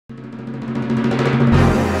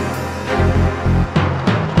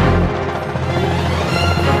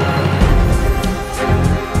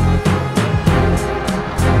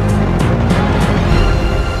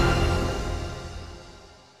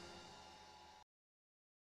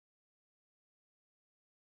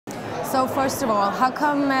So first of all, how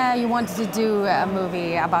come you wanted to do a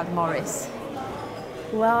movie about Morris?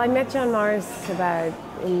 Well, I met John Morris about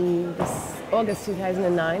in this August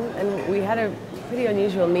 2009, and we had a pretty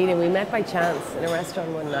unusual meeting. We met by chance in a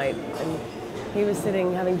restaurant one night, and he was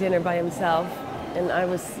sitting having dinner by himself, and I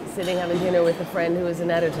was sitting having dinner with a friend who was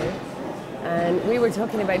an editor. And we were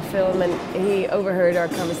talking about film, and he overheard our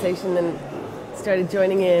conversation and started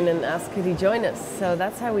joining in and asked could he join us. So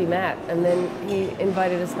that's how we met, and then he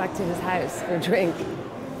invited us back to his house for a drink.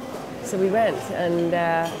 So we went, and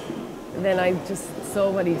then I just saw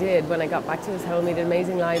what he did when I got back to his home. He had an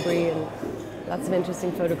amazing library and lots of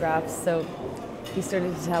interesting photographs. So he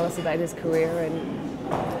started to tell us about his career, and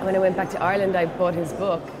when I went back to Ireland I bought his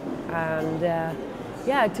book, and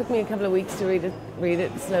yeah, it took me a couple of weeks to read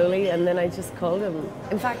it slowly, and then I just called him.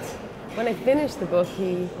 In fact, when I finished the book,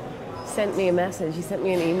 he sent me a message. He sent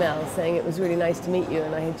me an email saying it was really nice to meet you,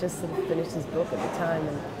 and I had just sort of finished his book at the time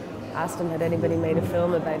and asked him had anybody made a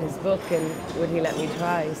film about his book and would he let me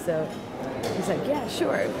try. So he's like, yeah,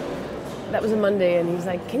 sure. That was a Monday, and he's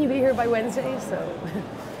like, can you be here by Wednesday? So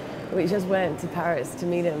we just went to Paris to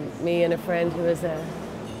meet him, me and a friend who was a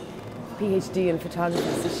PhD in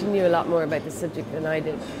photography, so she knew a lot more about the subject than I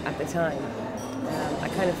did at the time. I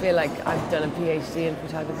kind of feel like I've done a PhD in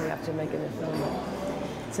photography after making the film.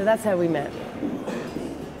 So that's how we met.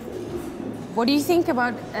 What do you think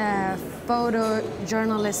about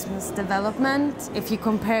photojournalism's development if you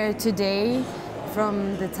compare today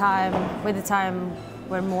from the time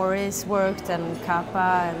where Morris worked and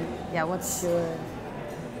Kappa, and yeah, what's... Sure.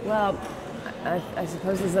 Well, I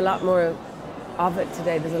suppose there's a lot more of it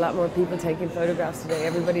today. There's a lot more people taking photographs today.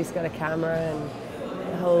 Everybody's got a camera, and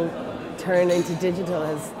the whole turn into digital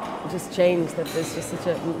has just changed, that there's just such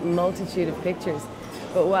a multitude of pictures.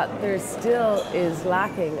 But what there still is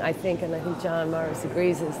lacking, I think, and I think John Morris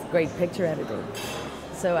agrees, is great picture editing.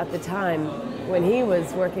 So at the time, when he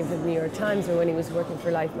was working for the New York Times or when he was working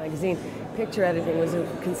for Life magazine, picture editing was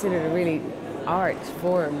considered a really art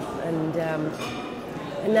form.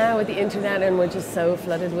 And now with the internet, and we're just so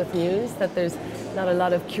flooded with news that there's not a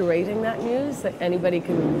lot of curating that news, that anybody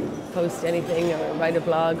can post anything or write a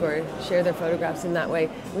blog or share their photographs in that way,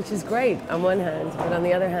 which is great on one hand, but on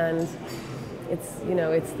the other hand, it's, you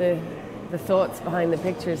know, it's the thoughts behind the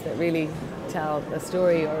pictures that really tell a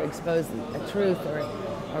story or expose a truth or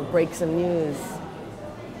break some news.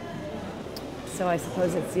 So I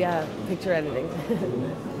suppose it's, yeah, picture editing.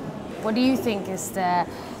 What do you think is the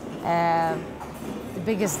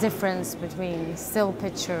biggest difference between still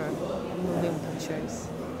picture and moving pictures?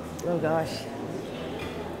 Oh gosh.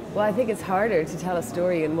 Well, I think it's harder to tell a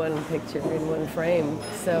story in one picture, in one frame,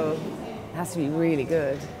 so it has to be really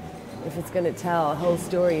good if it's going to tell a whole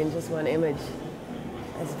story in just one image.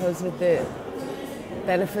 I suppose with the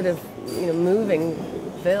benefit of, you know, moving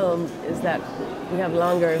film is that we have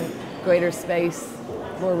longer, greater space,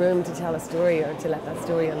 more room to tell a story or to let that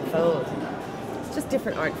story unfold. It's just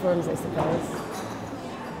different art forms, I suppose.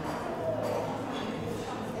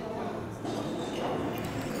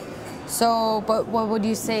 So, but what would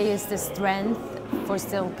you say is the strength for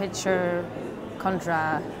still picture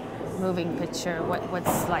contra moving picture?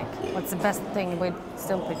 What's the best thing with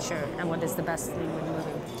still picture, and what is the best thing with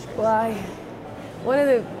moving picture? Well, one of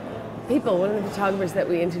the photographers that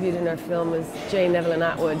we interviewed in our film was Jane Evelyn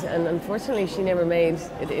Atwood, and unfortunately she never made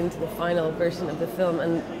it into the final version of the film,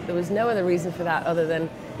 and there was no other reason for that other than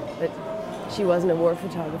that she wasn't a war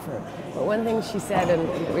photographer. But one thing she said, and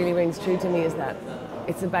it really rings true to me, is that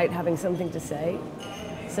it's about having something to say.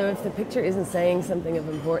 So if the picture isn't saying something of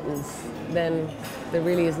importance, then there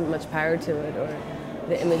really isn't much power to it, or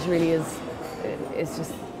the image really is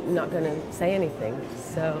just not going to say anything.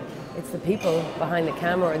 So it's the people behind the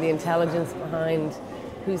camera, or the intelligence behind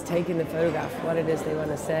who's taking the photograph, what it is they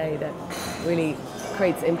want to say, that really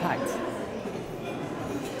creates impact.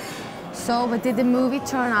 So, but did the movie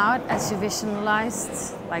turn out as you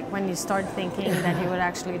visualized? Like when you start thinking that you would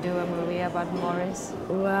actually do a movie about Morris?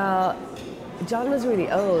 Well, John was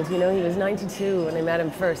really old, you know, he was 92 when I met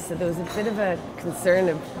him first, so there was a bit of a concern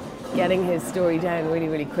of getting his story down really,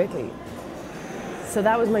 really quickly. So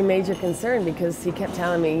that was my major concern, because he kept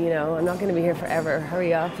telling me, you know, I'm not going to be here forever,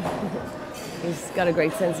 hurry up. He's got a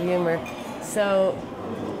great sense of humor. So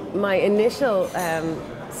my initial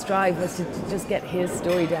strive was to just get his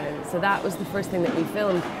story down. So that was the first thing that we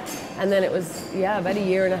filmed. And then it was, yeah, about a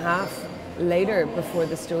year and a half later before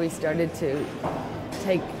the story started to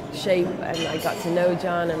take shape, and I got to know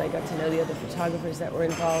John, and I got to know the other photographers that were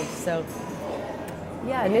involved. So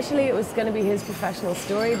yeah, initially it was going to be his professional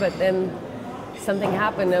story, but then something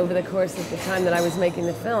happened over the course of the time that I was making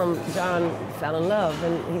the film. John fell in love,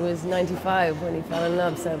 and he was 95 when he fell in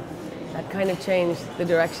love, so that kind of changed the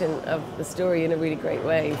direction of the story in a really great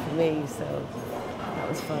way for me. So that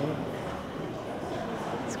was fun.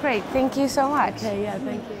 It's great. Thank you so much. Okay, yeah,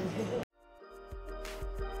 thank you.